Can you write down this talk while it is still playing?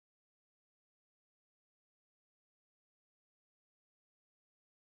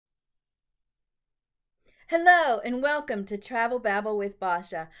Hello and welcome to Travel Babble with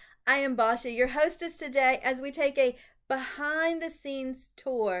Basha. I am Basha, your hostess today, as we take a behind the scenes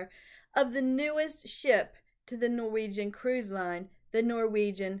tour of the newest ship to the Norwegian cruise line, the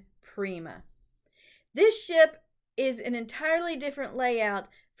Norwegian Prima. This ship is an entirely different layout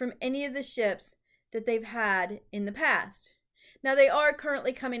from any of the ships that they've had in the past. Now they are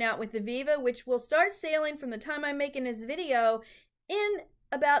currently coming out with the Viva, which will start sailing from the time I'm making this video in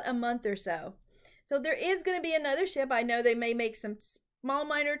about a month or so. So there is going to be another ship. I know they may make some small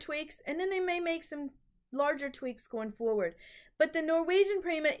minor tweaks, and then they may make some larger tweaks going forward. But the Norwegian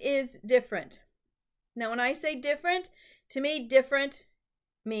Prima is different. Now when I say different, to me different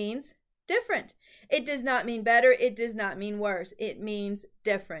means different. It does not mean better. It does not mean worse. It means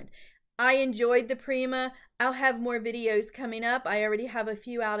different. I enjoyed the Prima. I'll have more videos coming up. I already have a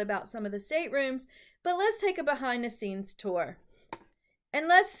few out about some of the staterooms. But let's take a behind the scenes tour. And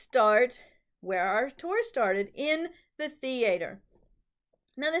let's start where our tour started, in the theater.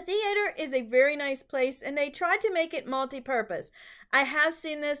 Now the theater is a very nice place, and they tried to make it multi-purpose. I have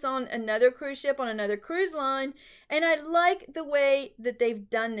seen this on another cruise ship, on another cruise line, and I like the way that they've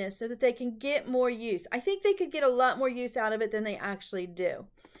done this so that they can get more use. I think they could get a lot more use out of it than they actually do.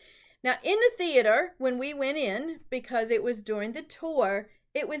 Now in the theater, when we went in, because it was during the tour,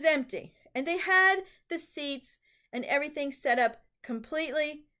 it was empty. And they had the seats and everything set up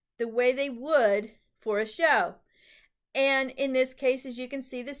completely the way they would for a show. And in this case, as you can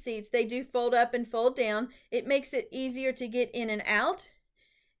see, the seats, they do fold up and fold down. It makes it easier to get in and out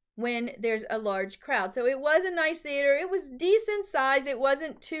when there's a large crowd. So it was a nice theater. It was decent size. It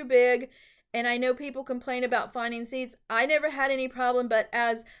wasn't too big. And I know people complain about finding seats. I never had any problem, but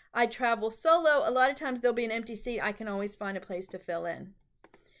as I travel solo, a lot of times there'll be an empty seat. I can always find a place to fill in.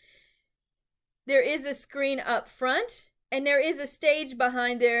 There is a screen up front, and there is a stage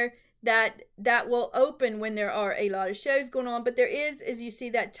behind there that will open when there are a lot of shows going on. But there is, as you see,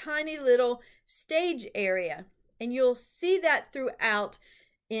 that tiny little stage area. And you'll see that throughout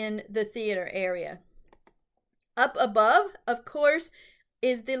in the theater area. Up above, of course,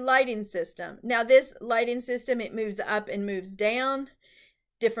 is the lighting system. Now this lighting system, it moves up and moves down.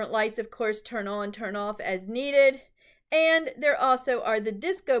 Different lights, of course, turn on, turn off as needed. And there also are the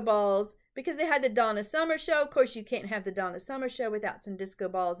disco balls, because they had the Donna Summer show. Of course, you can't have the Donna Summer show without some disco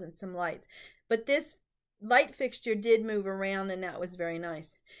balls and some lights. But this light fixture did move around, and that was very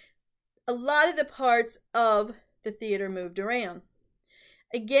nice. A lot of the parts of the theater moved around.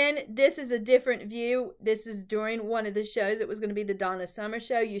 Again, this is a different view. This is during one of the shows. It was going to be the Donna Summer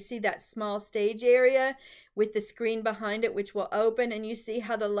show. You see that small stage area with the screen behind it, which will open. And you see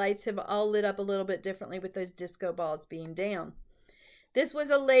how the lights have all lit up a little bit differently with those disco balls being down. This was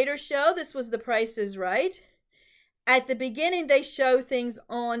a later show. This was The Price is Right. At the beginning, they show things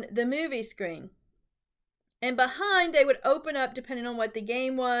on the movie screen. And behind, they would open up depending on what the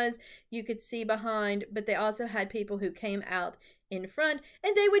game was. You could see behind, but they also had people who came out in front,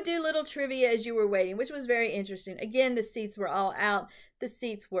 and they would do little trivia as you were waiting, which was very interesting. Again, the seats were all out. The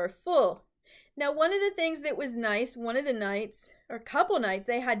seats were full. Now, one of the things that was nice, one of the nights, or a couple nights,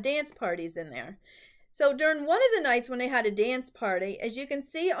 they had dance parties in there. So during one of the nights when they had a dance party, as you can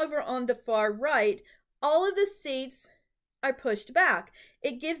see over on the far right, all of the seats are pushed back.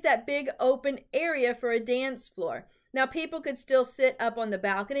 It gives that big open area for a dance floor. Now people could still sit up on the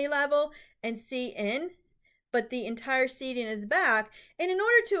balcony level and see in, but the entire seating is back. And in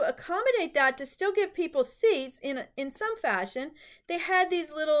order to accommodate that, to still give people seats in some fashion, they had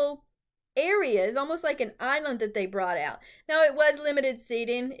these little areas, almost like an island that they brought out. Now it was limited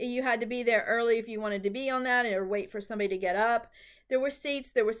seating. You had to be there early if you wanted to be on that, or wait for somebody to get up. There were seats,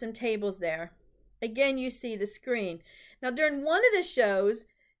 there were some tables there. Again, you see the screen. Now during one of the shows,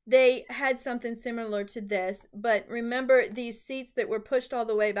 they had something similar to this, but remember these seats that were pushed all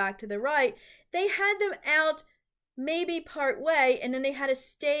the way back to the right, they had them out maybe part way, and then they had a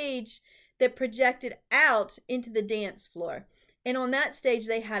stage that projected out into the dance floor. And on that stage,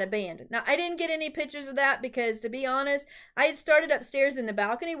 they had a band. Now, I didn't get any pictures of that because, to be honest, I had started upstairs in the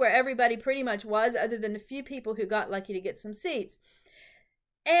balcony where everybody pretty much was, other than a few people who got lucky to get some seats.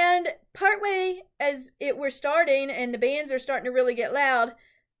 And partway as it were starting and the bands are starting to really get loud,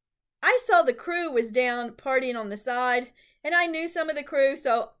 I saw the crew was down partying on the side. And I knew some of the crew,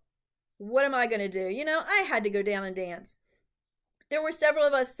 so what am I going to do? You know, I had to go down and dance. There were several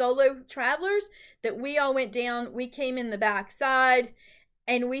of us solo travelers that we all went down. We came in the back side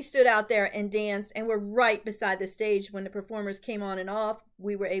and we stood out there and danced, and we're right beside the stage when the performers came on and off.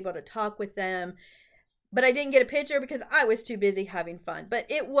 We were able to talk with them, but I didn't get a picture because I was too busy having fun. But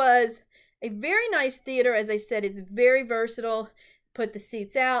it was a very nice theater. As I said, it's very versatile. put the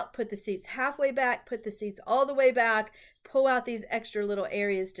seats out, put the seats halfway back, put the seats all the way back, pull out these extra little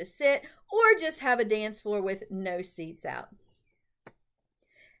areas to sit, or just have a dance floor with no seats out.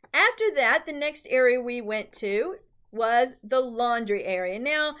 After that, the next area we went to was the laundry area.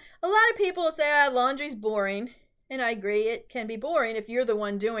 Now, a lot of people say, laundry's boring, and I agree, it can be boring if you're the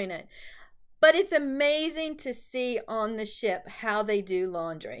one doing it. But it's amazing to see on the ship how they do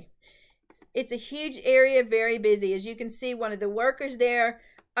laundry. It's a huge area, very busy. As you can see, one of the workers there,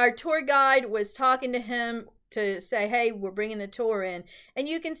 our tour guide was talking to him to say, hey, we're bringing the tour in. And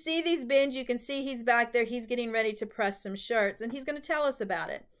you can see these bins. You can see he's back there. He's getting ready to press some shirts, and he's going to tell us about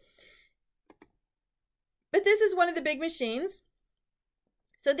it. But this is one of the big machines.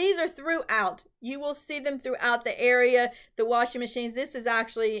 So these are throughout. You will see them throughout the area, the washing machines. This is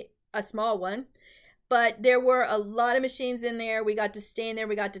actually a small one, but there were a lot of machines in there. We got to stand there.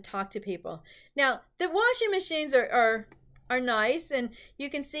 We got to talk to people. Now, the washing machines are nice, and you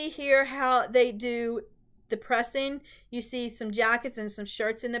can see here how they do the pressing. You see some jackets and some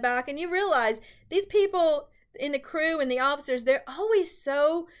shirts in the back, and you realize these people in the crew and the officers, they're always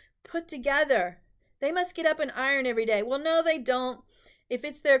so put together. They must get up and iron every day. Well, no, they don't. If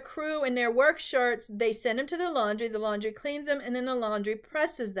it's their crew and their work shirts, they send them to the laundry cleans them, and then the laundry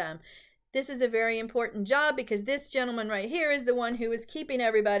presses them. This is a very important job because this gentleman right here is the one who is keeping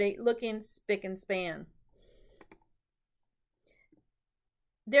everybody looking spick and span.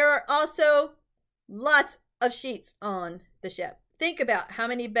 There are also lots of sheets on the ship. Think about how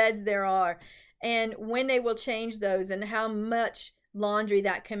many beds there are and when they will change those and how much laundry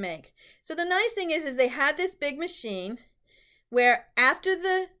that can make. So the nice thing is they have this big machine where after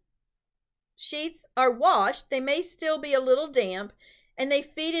the sheets are washed, they may still be a little damp, and they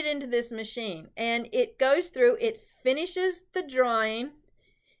feed it into this machine, and it goes through, it finishes the drying,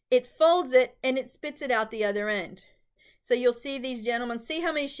 it folds it, and it spits it out the other end. So you'll see these gentlemen, see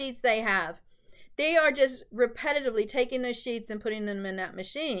how many sheets they have. They are just repetitively taking those sheets and putting them in that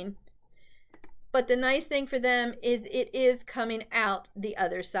machine. But the nice thing for them is it is coming out the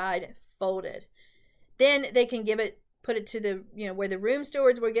other side folded. Then they can put it to the, where the room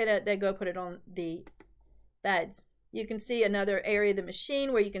stewards will get it, they go put it on the beds. You can see another area of the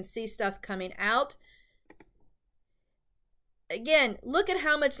machine where you can see stuff coming out. Again, look at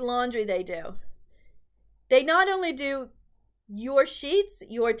how much laundry they do. They not only do your sheets,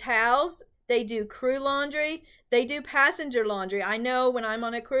 your towels, they do crew laundry, they do passenger laundry. I know when I'm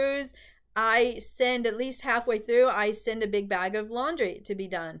on a cruise, I send at least halfway through, I send a big bag of laundry to be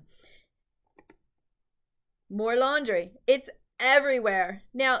done. More laundry. It's everywhere.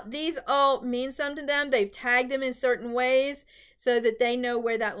 Now, these all mean something to them. They've tagged them in certain ways so that they know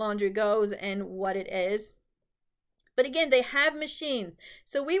where that laundry goes and what it is. But again, they have machines.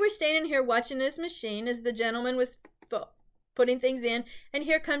 So we were standing here watching this machine as the gentleman was putting things in, and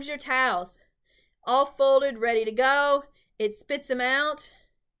here comes your towels. All folded, ready to go. It spits them out,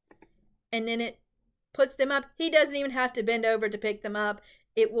 and then it puts them up. He doesn't even have to bend over to pick them up.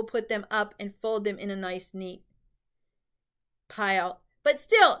 It will put them up and fold them in a nice, neat pile. But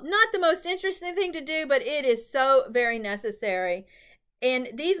still, not the most interesting thing to do, but it is so very necessary. And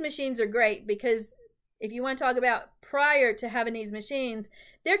these machines are great because if you want to talk about prior to having these machines,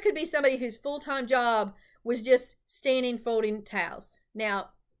 there could be somebody whose full-time job was just standing folding towels. Now,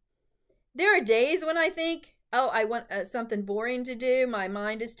 there are days when I think, oh, I want something boring to do. My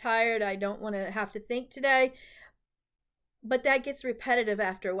mind is tired. I don't want to have to think today. But that gets repetitive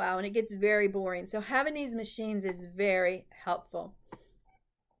after a while, and it gets very boring. So having these machines is very helpful.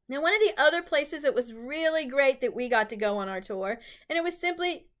 Now, one of the other places it was really great that we got to go on our tour, and it was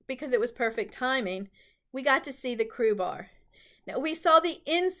simply because it was perfect timing, we got to see the crew bar. Now, we saw the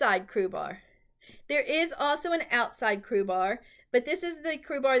inside crew bar. There is also an outside crew bar, but this is the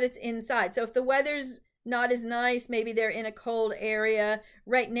crew bar that's inside. So if the weather's not as nice, maybe they're in a cold area.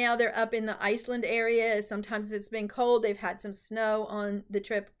 Right now they're up in the Iceland area. Sometimes it's been cold. They've had some snow on the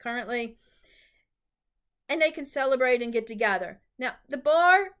trip currently. And they can celebrate and get together. Now, the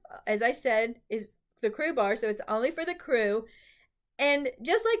bar, as I said, is the crew bar, so it's only for the crew. And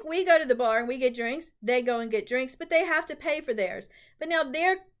just like we go to the bar and we get drinks, they go and get drinks, but they have to pay for theirs. But now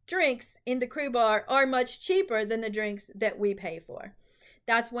their drinks in the crew bar are much cheaper than the drinks that we pay for.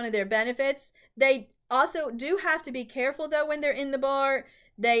 That's one of their benefits. They also do have to be careful, though, when they're in the bar.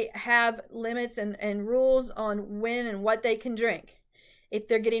 They have limits and rules on when and what they can drink. If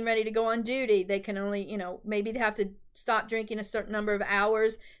they're getting ready to go on duty, they can only, maybe they have to stop drinking a certain number of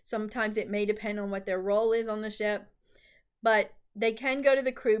hours. Sometimes it may depend on what their role is on the ship. But they can go to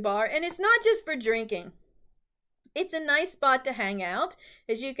the crew bar, and it's not just for drinking. It's a nice spot to hang out.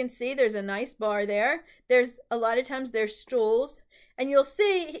 As you can see, there's a nice bar there. There's a lot of times there's stools. And you'll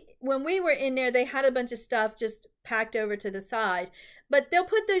see when we were in there, they had a bunch of stuff just packed over to the side. But they'll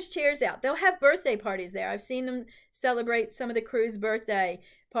put those chairs out. They'll have birthday parties there. I've seen them celebrate some of the crew's birthday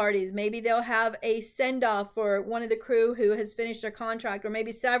parties. Maybe they'll have a send-off for one of the crew who has finished their contract, or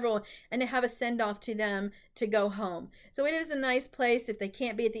maybe several, and they have a send-off to them to go home. So it is a nice place, if they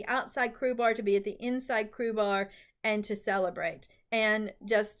can't be at the outside crew bar, to be at the inside crew bar and to celebrate and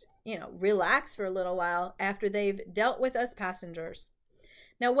just, you know, relax for a little while after they've dealt with us passengers.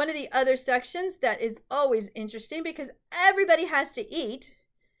 Now, one of the other sections that is always interesting, because everybody has to eat,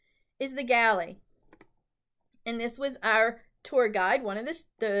 is the galley. And this was our tour guide. One of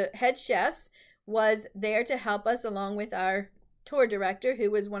the head chefs was there to help us, along with our tour director, who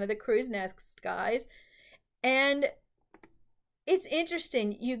was one of the crew's next guys. And it's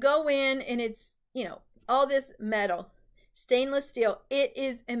interesting. You go in and it's, you know, all this metal, stainless steel. It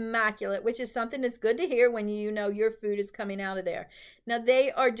is immaculate, which is something that's good to hear when you know your food is coming out of there. Now,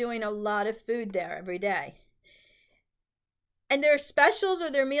 they are doing a lot of food there every day. And their specials or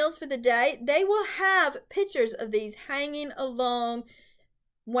their meals for the day, they will have pictures of these hanging along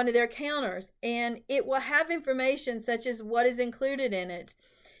one of their counters. And it will have information such as what is included in it.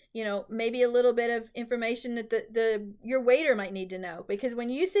 You know, maybe a little bit of information that your waiter might need to know. Because when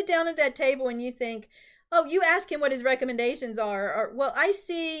you sit down at that table and you think, oh, you ask him what his recommendations are, or, well, I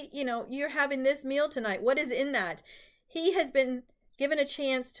see, you know, you're having this meal tonight. What is in that? He has been given a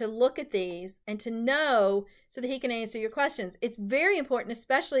chance to look at these and to know so that he can answer your questions. It's very important,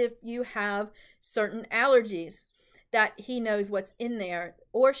 especially if you have certain allergies, that he knows what's in there,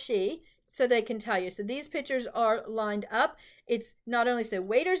 or she, so they can tell you. So these pictures are lined up. It's not only so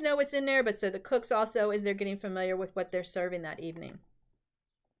waiters know what's in there, but so the cooks also, as they're getting familiar with what they're serving that evening.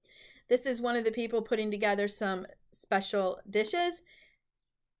 This is one of the people putting together some special dishes.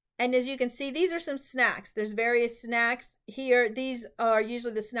 And as you can see, these are some snacks. There's various snacks here. These are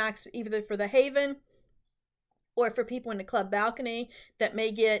usually the snacks either for the Haven or for people in the club balcony that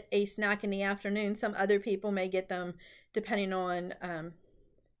may get a snack in the afternoon. Some other people may get them depending on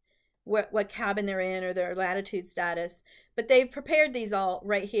what cabin they're in or their latitude status. But they've prepared these all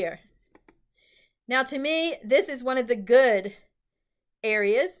right here. Now, to me, this is one of the good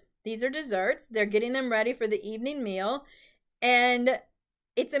areas. These are desserts. They're getting them ready for the evening meal. And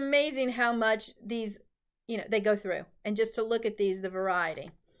it's amazing how much these, you know, they go through. And just to look at these, the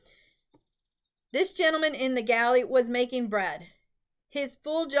variety. This gentleman in the galley was making bread. His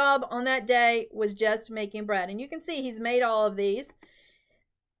full job on that day was just making bread. And you can see he's made all of these.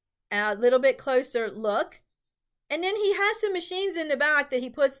 A little bit closer look. And then he has some machines in the back that he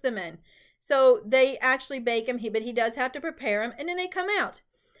puts them in. So they actually bake them, but he does have to prepare them, and then they come out.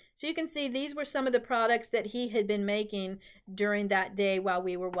 So you can see these were some of the products that he had been making during that day while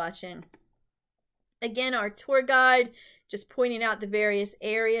we were watching. Again, our tour guide just pointing out the various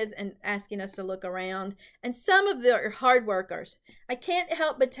areas and asking us to look around. And some of the hard workers. I can't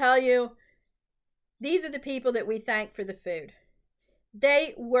help but tell you, these are the people that we thank for the food.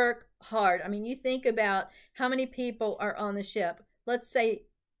 They work hard. I mean, you think about how many people are on the ship. Let's say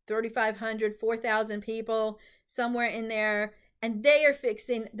 3,500, 4,000 people, somewhere in there. And they are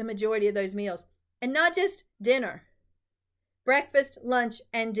fixing the majority of those meals. And not just dinner. Breakfast, lunch,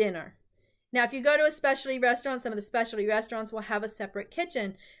 and dinner. Now, if you go to a specialty restaurant, some of the specialty restaurants will have a separate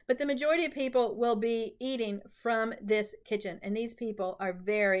kitchen. But the majority of people will be eating from this kitchen. And these people are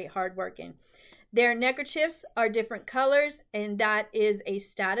very hardworking. Their neckerchiefs are different colors, and that is a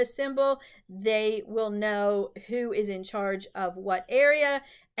status symbol. They will know who is in charge of what area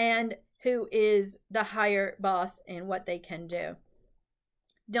and who is the higher boss and what they can do.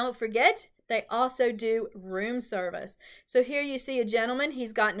 Don't forget, they also do room service. So here you see a gentleman.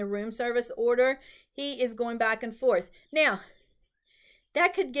 He's gotten a room service order. He is going back and forth. Now,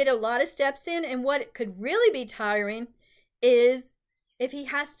 that could get a lot of steps in, and what could really be tiring is if he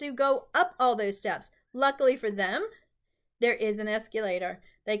has to go up all those steps. Luckily for them, there is an escalator.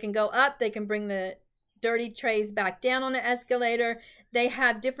 They can go up. They can bring the dirty trays back down on the escalator. They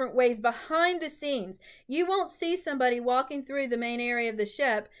have different ways behind the scenes. You won't see somebody walking through the main area of the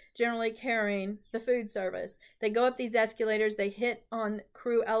ship generally carrying the food service. They go up these escalators, they hit on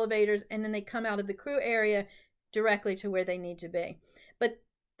crew elevators, and then they come out of the crew area directly to where they need to be. But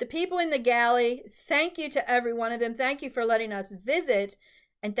the people in the galley, thank you to every one of them. Thank you for letting us visit,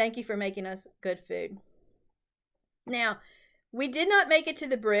 and thank you for making us good food. Now, we did not make it to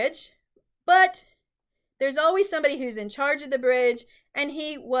the bridge, but there's always somebody who's in charge of the bridge, and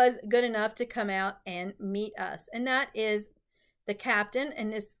he was good enough to come out and meet us. And that is the captain,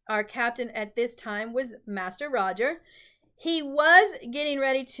 and our captain at this time was Master Roger. He was getting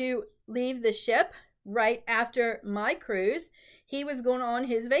ready to leave the ship right after my cruise. He was going on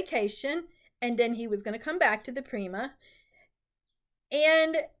his vacation, and then he was going to come back to the Prima.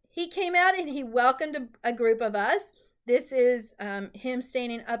 And he came out and he welcomed a group of us. This is him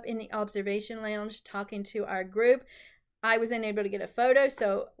standing up in the observation lounge talking to our group. I was unable to get a photo,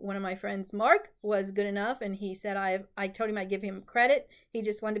 so one of my friends, Mark, was good enough, and he said I told him I'd give him credit. He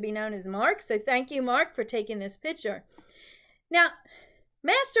just wanted to be known as Mark. So thank you, Mark, for taking this picture. Now,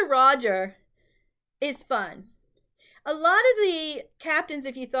 Master Roger is fun. A lot of the captains,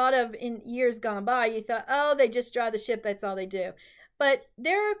 if you thought of in years gone by, you thought, oh, they just drive the ship, that's all they do. But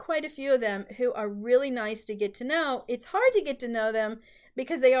there are quite a few of them who are really nice to get to know. It's hard to get to know them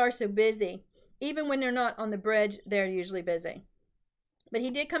because they are so busy. Even when they're not on the bridge, they're usually busy. But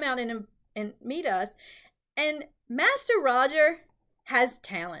he did come out and meet us. And Master Roger has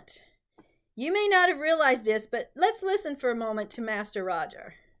talent. You may not have realized this, but let's listen for a moment to Master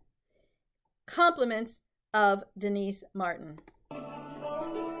Roger. Compliments of Denise Martin.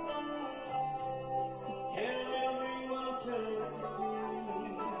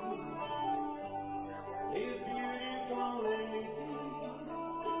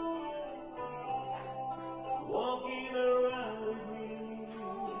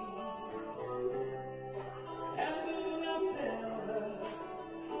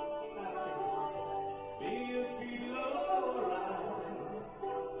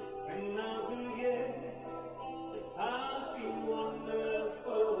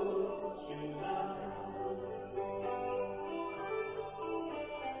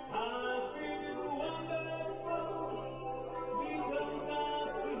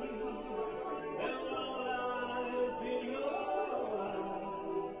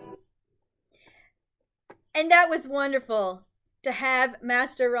 And that was wonderful to have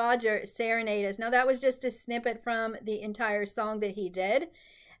Master Roger serenade us. Now, that was just a snippet from the entire song that he did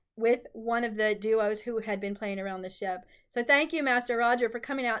with one of the duos who had been playing around the ship. So thank you, Master Roger, for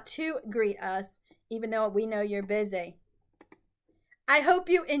coming out to greet us, even though we know you're busy. I hope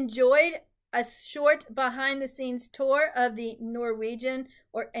you enjoyed a short behind-the-scenes tour of the Norwegian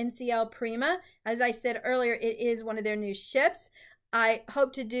or NCL Prima. As I said earlier, it is one of their new ships. I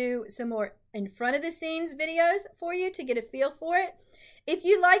hope to do some more in front of the scenes videos for you to get a feel for it. If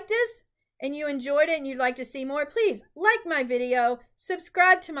you like this and you enjoyed it and you'd like to see more, please like my video,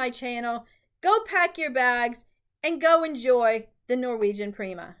 subscribe to my channel, go pack your bags, and go enjoy the Norwegian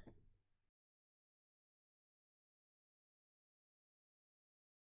Prima.